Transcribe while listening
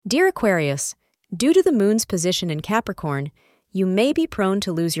Dear Aquarius, due to the moon's position in Capricorn, you may be prone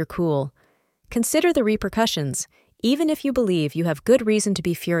to lose your cool. Consider the repercussions, even if you believe you have good reason to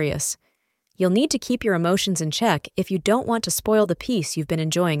be furious. You'll need to keep your emotions in check if you don't want to spoil the peace you've been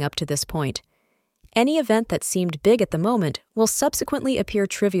enjoying up to this point. Any event that seemed big at the moment will subsequently appear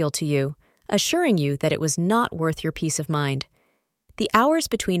trivial to you, assuring you that it was not worth your peace of mind. The hours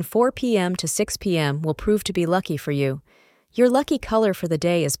between 4 p.m. to 6 p.m. will prove to be lucky for you. Your lucky color for the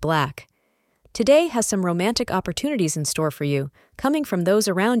day is black. Today has some romantic opportunities in store for you, coming from those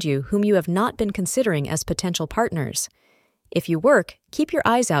around you whom you have not been considering as potential partners. If you work, keep your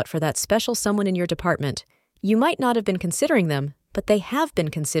eyes out for that special someone in your department. You might not have been considering them, but they have been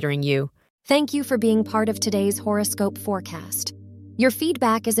considering you. Thank you for being part of today's horoscope forecast. Your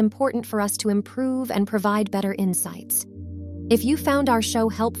feedback is important for us to improve and provide better insights. If you found our show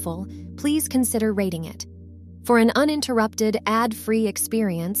helpful, please consider rating it. For an uninterrupted, ad-free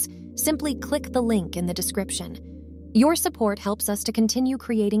experience, simply click the link in the description. Your support helps us to continue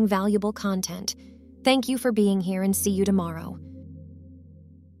creating valuable content. Thank you for being here and see you tomorrow.